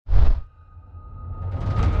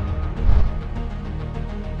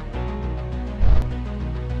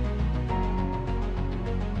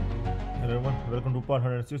welcome to part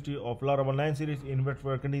 160 of Laravel 9 series in which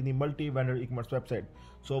we are continuing the multi-vendor e-commerce website.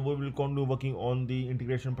 So we will continue working on the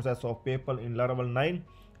integration process of PayPal in Laravel 9,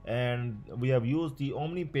 and we have used the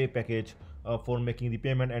Omnipay package for making the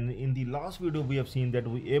payment. And in the last video we have seen that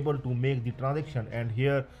we able to make the transaction, and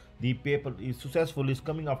here the PayPal is successful is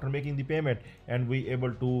coming after making the payment, and we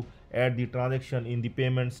able to add the transaction in the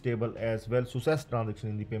payments table as well, success transaction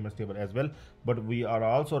in the payments table as well. But we are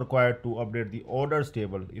also required to update the orders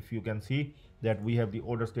table. If you can see that we have the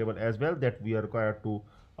orders table as well, that we are required to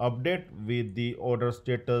update with the order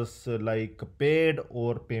status like paid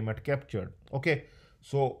or payment captured. Okay,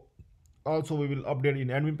 so also we will update in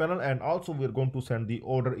admin panel, and also we are going to send the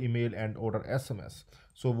order email and order SMS.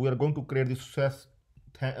 So we are going to create the success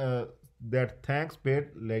that thanks page,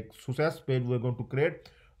 like success page we are going to create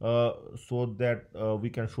so that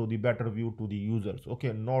we can show the better view to the users.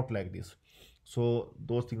 Okay, not like this. So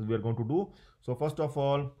those things we are going to do. So first of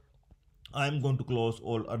all, I'm going to close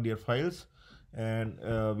all earlier files, and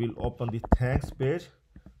we'll open the thanks page,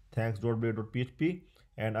 thanks.blade.php,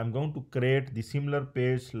 and I'm going to create the similar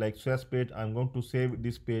page like success page. I'm going to save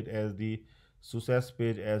this page as the success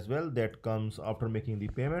page as well, that comes after making the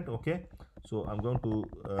payment. Okay, so I'm going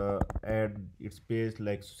to add its page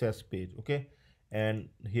like success page. Okay, and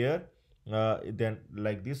here then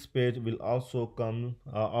like this page will also come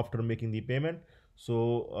after making the payment.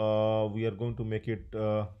 So we are going to make it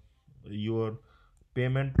your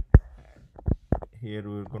payment. Here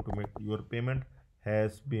we are going to make your payment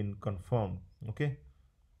has been confirmed. Okay,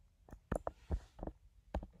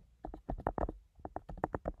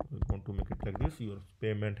 we're going to make it like this, your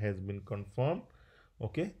payment has been confirmed.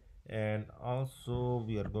 Okay, and also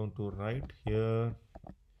we are going to write here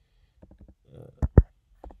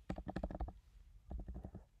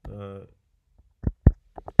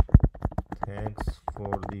thanks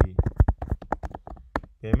for the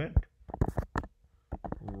payment,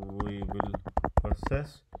 we will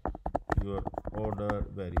process your order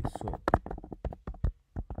very soon.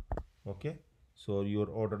 Okay, so your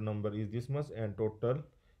order number is this much, and total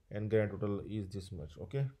and grand total is this much.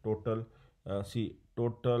 Okay, total see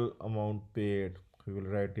total amount paid, we will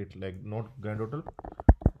write it like not grand total,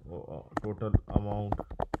 total amount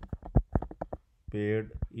paid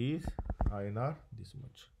is INR this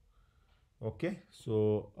much. Okay,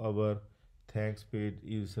 so our thanks page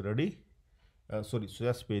is ready, sorry,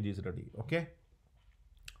 success page is ready. Okay,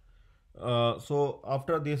 so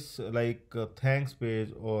after this like thanks page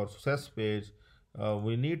or success page,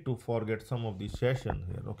 we need to forget some of the session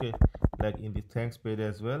here. Okay, like in the thanks page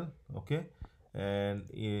as well. Okay, and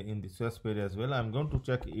in the success page as well, I'm going to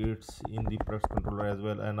check it's in the product controller as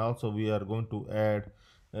well, and also we are going to add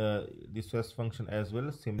the success function as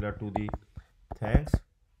well, similar to the thanks.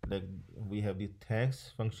 Like we have the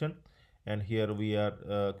thanks function, and here we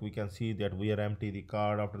are we can see that we are empty the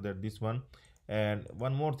card after that this one. And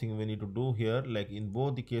one more thing we need to do here, like in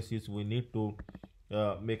both the cases we need to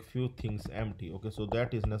make few things empty. Okay, so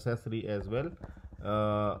that is necessary as well.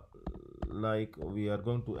 Like we are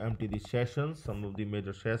going to empty the sessions, some of the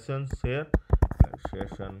major sessions here.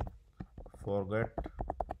 Session forget,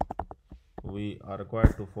 we are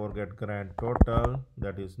required to forget grand total,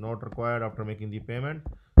 that is not required after making the payment,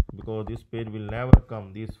 because this page will never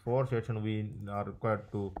come. These 4 sessions we are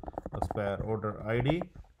required to spare order ID.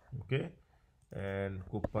 Okay, and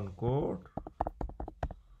coupon code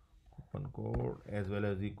as well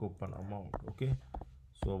as the coupon amount. Okay,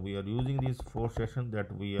 so we are using these 4 sessions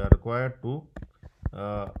that we are required to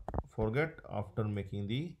forget after making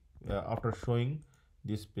the after showing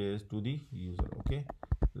this page to the user. Okay,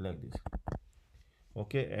 like this.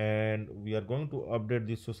 Okay, and we are going to update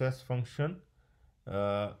the success function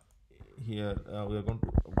here. We are going to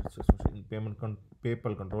update success function in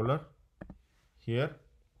PayPal controller. Here,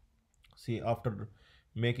 see, after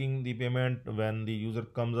making the payment, when the user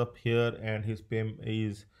comes up here and his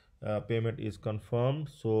payment is confirmed,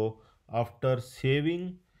 so after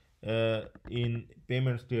saving in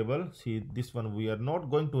payments table, see this one, we are not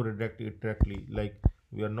going to redirect it directly, like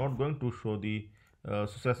we are not going to show the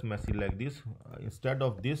success message like this. Instead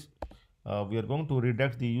of this, we are going to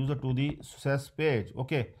redirect the user to the success page.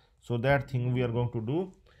 Okay, so that thing we are going to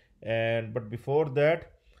do. And but before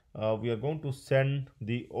that, we are going to send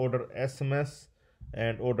the order SMS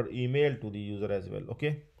and order email to the user as well.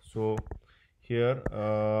 Okay, so here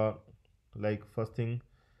like first thing,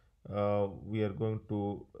 we are going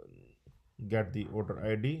to get the order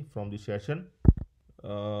ID from the session,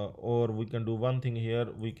 or we can do one thing here,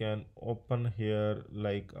 we can open here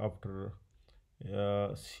like after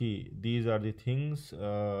see, these are the things,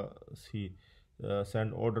 see,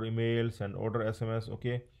 send order email, send order SMS.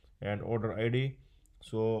 Okay, and order ID.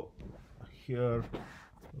 So here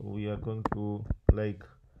we are going to like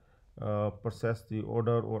process the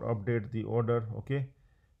order or update the order. Okay,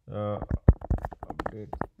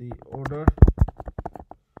 update the order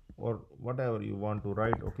or whatever you want to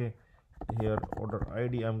write. Okay, here order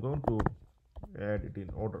id, I'm going to add it in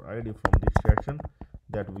order id from this session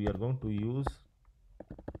that we are going to use.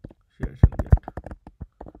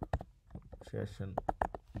 Session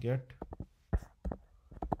get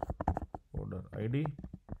order id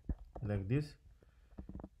like this,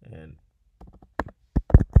 and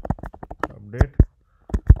update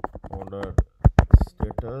order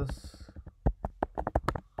status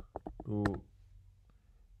to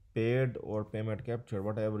paid or payment capture,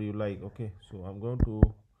 whatever you like. Okay, so I'm going to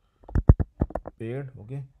paid.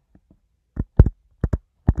 Okay,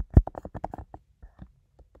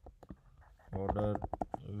 order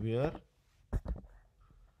where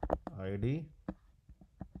id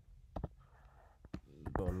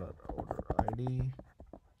dollar order id,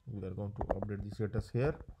 we are going to update the status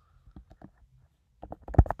here,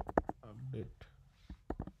 update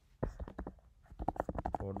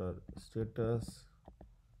order status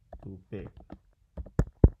to pay.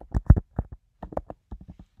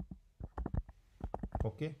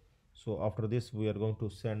 Okay, so after this we are going to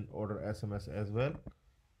send order SMS as well.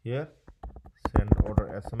 Here send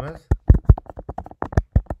order SMS,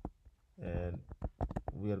 and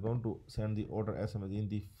we are going to send the order SMS in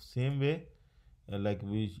the same way like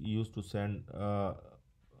we used to send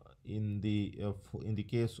in the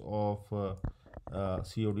case of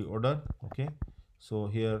COD order. Okay, so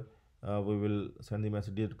here we will send the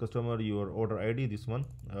message: dear customer, your order ID, this one,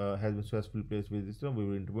 has been successfully placed with this one. We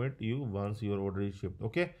will intimate you once your order is shipped.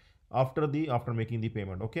 Okay, after making the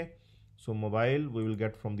payment. Okay, so mobile we will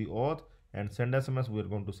get from the auth, and send SMS we are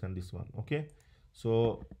going to send this one. Okay,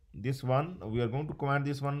 so this one we are going to command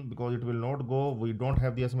this one because it will not go, we don't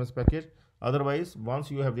have the SMS package. Otherwise, once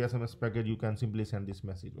you have the SMS package, you can simply send this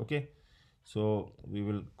message. Okay, so we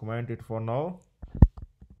will comment it for now.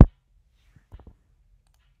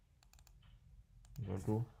 I'm going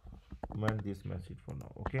to comment this message for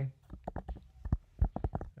now. Okay,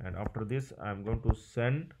 and after this I'm going to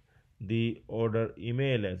send the order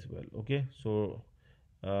email as well. Okay, so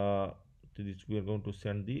to this we are going to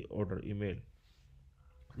send the order email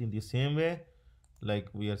in the same way like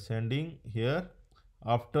we are sending here.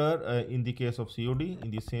 After in the case of COD, in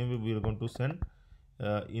the same way we are going to send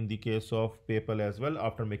in the case of PayPal as well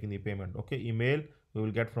after making the payment. Okay, email we will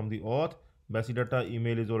get from the auth, basic data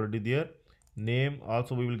email is already there, name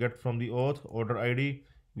also we will get from the auth, order ID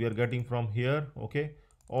we are getting from here. Okay,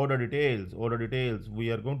 order details we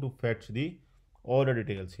are going to fetch the order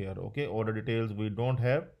details here. Okay, order details we don't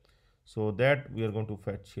have, so that we are going to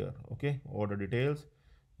fetch here. Okay, order details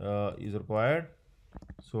is required.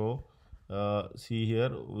 So see here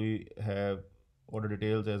we have order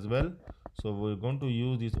details as well, so we're going to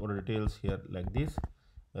use these order details here like this.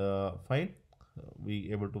 Fine, we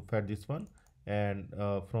able to fetch this one, and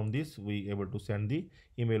from this we able to send the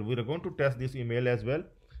email. We are going to test this email as well.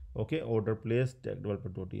 Okay, order placed tech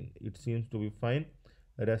developer.in, it seems to be fine,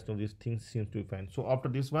 the rest of these things seems to be fine. So after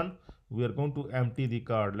this one we are going to empty the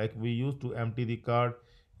card like we used to empty the card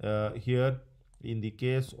here in the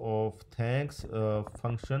case of thanks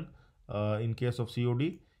function. In case of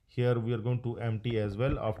COD, here we are going to empty as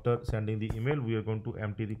well. After sending the email we are going to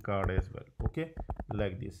empty the card as well. Okay,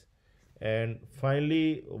 like this. And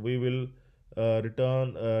finally we will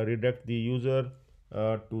redirect the user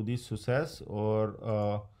to the success,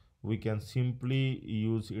 or we can simply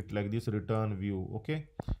use it like this, return view. Okay,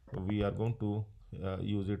 we are going to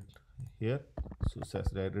use it here, success,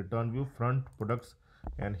 right, return view front products,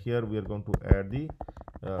 and here we are going to add the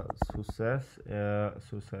success.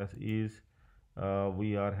 Success is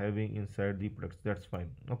we are having inside the products, that's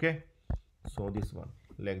fine. Okay, so this one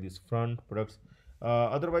like this front products.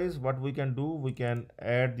 Otherwise what we can do, we can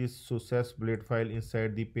add this success blade file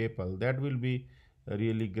inside the PayPal. That will be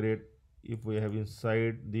really great if we have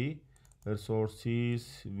inside the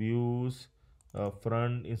resources views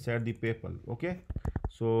front inside the PayPal. Okay,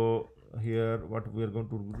 so here what we are going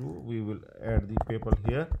to do, we will add the PayPal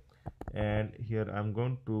here, and here I'm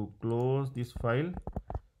going to close this file,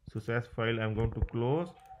 success file I'm going to close.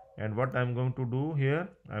 And what I'm going to do here,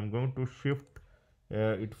 I'm going to shift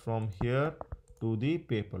it from here to the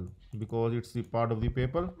PayPal because it's the part of the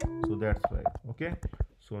PayPal, so that's why. Okay,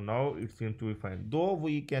 so now it seems to be fine, though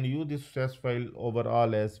we can use this success file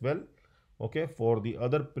overall as well. Okay, for the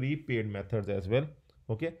other prepaid methods as well.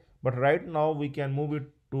 Okay, but right now we can move it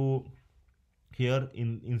to here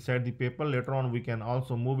inside the PayPal. Later on we can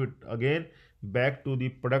also move it again back to the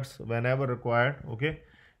products whenever required. Okay,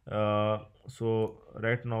 so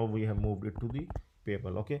right now we have moved it to the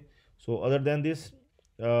PayPal. Okay, so other than this,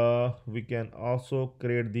 we can also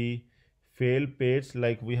create the fail page.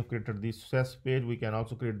 Like we have created the success page, we can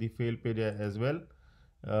also create the fail page as well.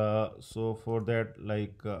 So for that,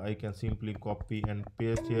 like I can simply copy and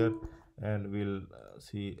paste here, and we'll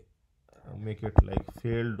see make it like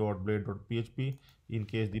fail.blade.php. In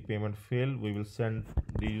case the payment fail, we will send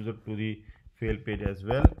the user to the fail page as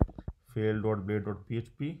well,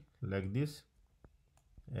 fail.blade.php, like this.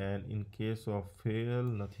 And in case of fail,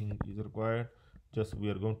 nothing is required, just we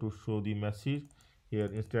are going to show the message here.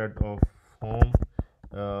 Instead of home,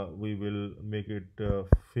 we will make it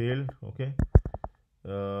failed. Okay,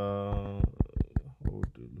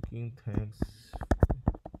 looking, thanks,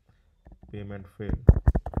 payment failed,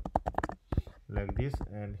 like this.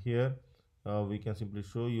 And here we can simply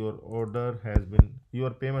show your order has been,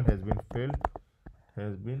 your payment has been failed.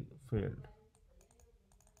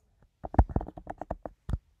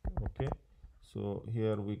 Okay, so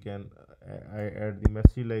here we can I add the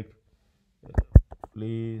message like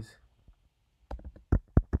please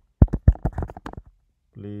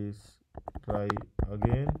try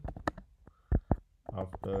again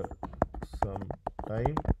after some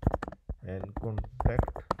time and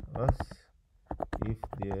contact us if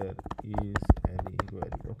there is any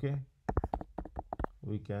inquiry. Okay,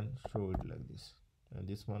 we can show it like this, and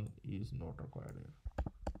this one is not required here.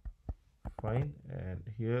 Fine. And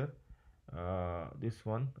here this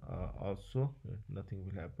one also nothing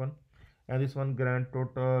will happen. And this one, grand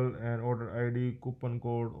total and order ID, coupon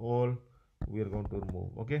code, all we are going to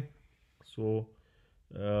remove. Okay, so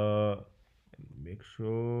make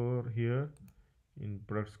sure here in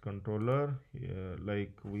products controller here,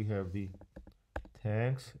 like we have the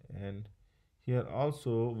thanks, and here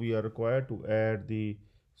also we are required to add the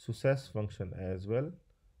success function as well.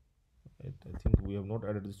 I think we have not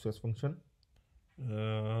added the success function.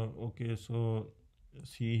 Okay, so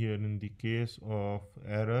see here, in the case of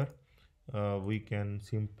error, we can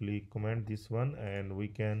simply comment this one, and we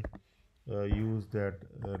can use that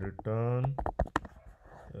return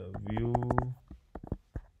view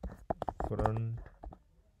front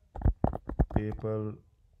PayPal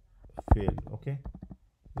fail. Okay,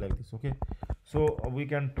 like this. Okay, so we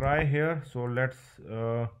can try here. So let's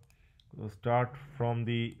start from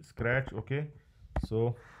the scratch. Okay,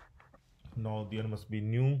 so now there must be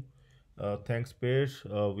new thanks page.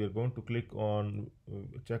 We are going to click on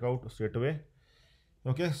checkout straight away.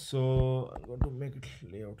 Okay, so I'm going to make it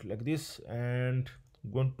layout like this, and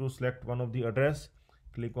I'm going to select one of the address,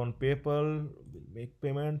 click on PayPal, make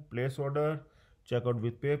payment, place order, checkout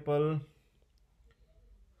with PayPal.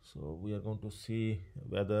 So we are going to see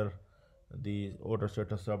whether the order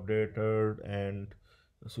status updated. And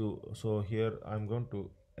so here I'm going to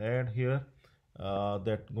add here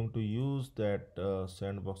that going to use that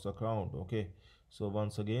sandbox account. Okay, so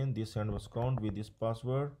once again this sandbox account with this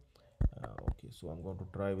password. Okay, so I'm going to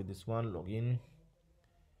try with this one, login,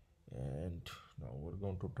 and now we're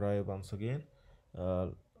going to try once again.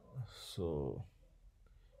 So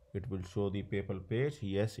it will show the PayPal page.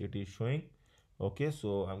 Yes, it is showing. Okay,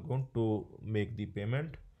 so I'm going to make the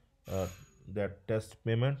payment, that test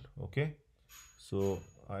payment. Okay, so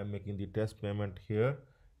I'm making the test payment here,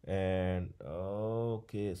 and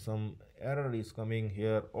okay, some error is coming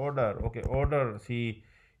here. Order, okay, order, see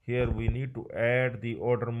here we need to add the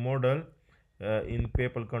order model in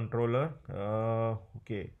PayPal controller.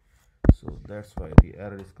 Okay, so that's why the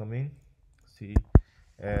error is coming. See,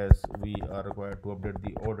 as we are required to update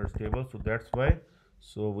the orders table, so that's why.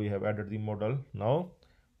 So we have added the model. Now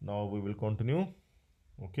we will continue.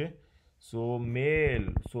 Okay, so mail,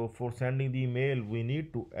 so for sending the mail we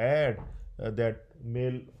need to add that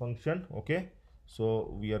mail function. Okay,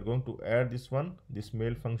 so we are going to add this one, this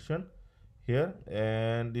mail function here,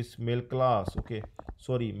 and this mail class. Okay,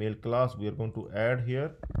 sorry, mail class we are going to add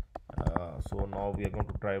here. So now we are going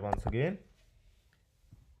to try once again.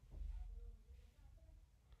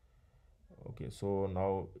 Okay, so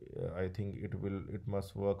now I think it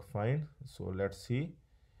must work fine. So let's see.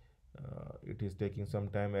 It is taking some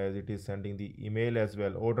time as it is sending the email as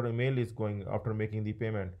well. Order email is going after making the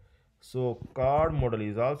payment. So card model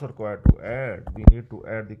is also required to add. We need to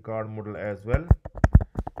add the card model as well.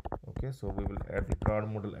 Okay, so we will add the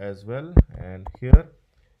card model as well. And here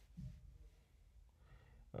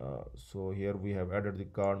so here we have added the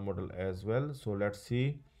card model as well. So let's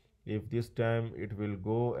see if this time it will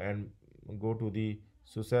go and go to the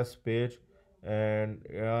success page, and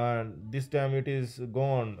this time it is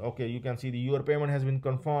gone. Okay, you can see the your payment has been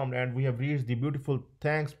confirmed, and we have reached the beautiful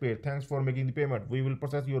thanks page. Thanks for making the payment. We will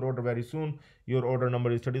process your order very soon. Your order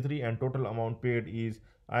number is 33 and total amount paid is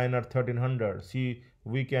INR 1300. See,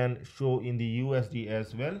 we can show in the USD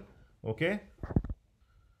as well. Okay,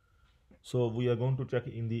 so we are going to check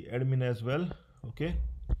in the admin as well. Okay,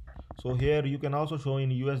 so here you can also show in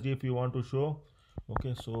USD if you want to show.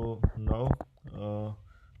 Okay, so now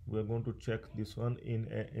we are going to check this one in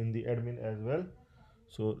the admin as well.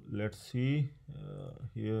 So let's see,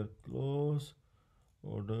 here close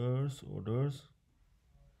orders.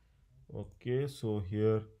 Okay, so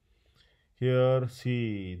here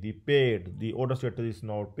see the paid, the order status is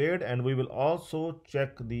now paid, and we will also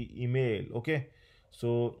check the email. Okay,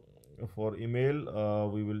 so for email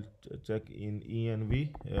we will check in env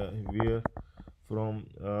where from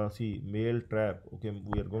see mail trap. Okay,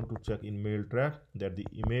 we are going to check in mail trap that the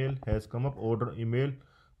email has come up, order email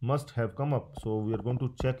must have come up. So we are going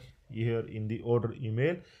to check here in the order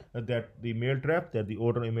email that the mail trap, that the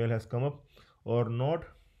order email has come up or not.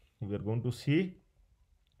 We are going to see.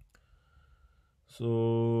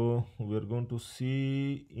 So we are going to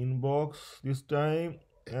see inbox this time,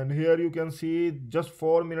 and here you can see just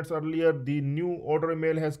 4 minutes earlier the new order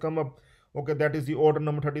email has come up. Okay, that is the order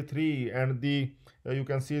number 33, and the you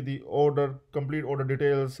can see the order complete order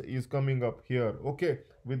details is coming up here. Okay,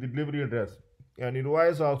 with the delivery address and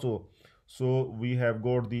invoice also. So we have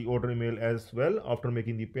got the order email as well after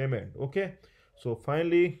making the payment. Okay, so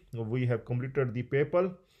finally we have completed the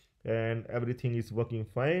PayPal and everything is working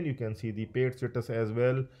fine. You can see the paid status as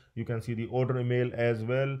well, you can see the order email as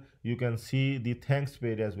well, you can see the thanks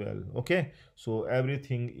page as well. Okay, so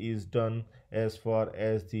everything is done as far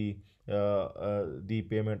as the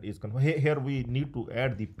payment is confirmed. Here we need to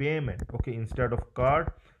add the payment. Okay, instead of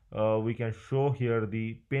card we can show here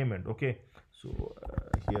the payment. Okay, so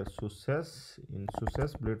here success, in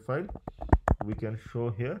success blade file we can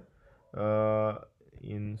show here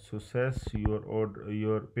in success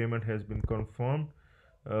your payment has been confirmed.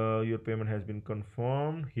 Your payment has been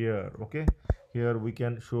confirmed here. Okay, here we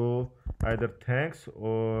can show either thanks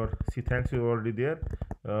or see thanks is already there.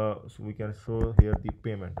 So we can show here the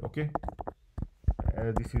payment. Okay,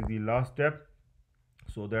 this is the last step.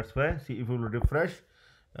 So that's why, see, if we will refresh,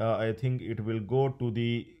 I think it will go to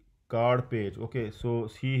the card page. Okay, so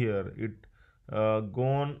see here it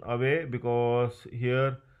gone away because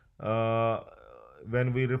here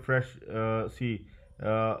when we refresh, see,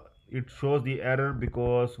 it shows the error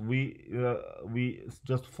because we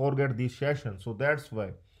just forget the session, so that's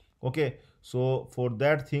why. Okay, so for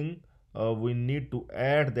that thing we need to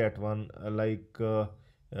add that one,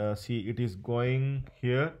 see, it is going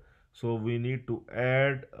here. So we need to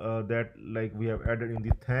add that, like we have added in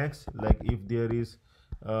the thanks, like if there is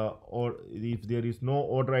or if there is no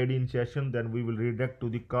order ID in session, then we will redirect to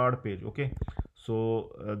the card page. Okay,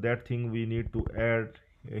 so that thing we need to add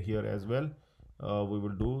here as well. We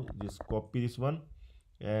will do this, copy this one,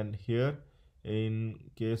 and here in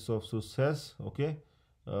case of success. Okay,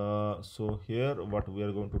 so here what we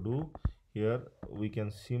are going to do, here we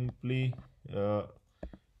can simply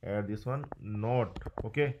add this one not.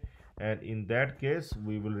 Okay, and in that case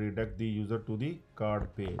we will redirect the user to the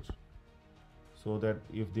card page, so that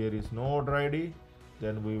if there is no order ID,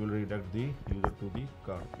 then we will redirect the user to the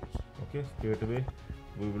card page. Okay, straight away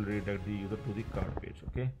we will redirect the user to the card page.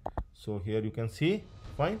 Okay, so here you can see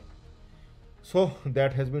fine. So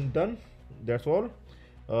that has been done, that's all.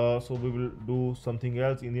 So we will do something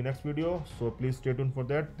else in the next video, so please stay tuned for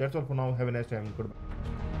that. That's all for now. Have a nice time.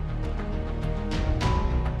 Goodbye.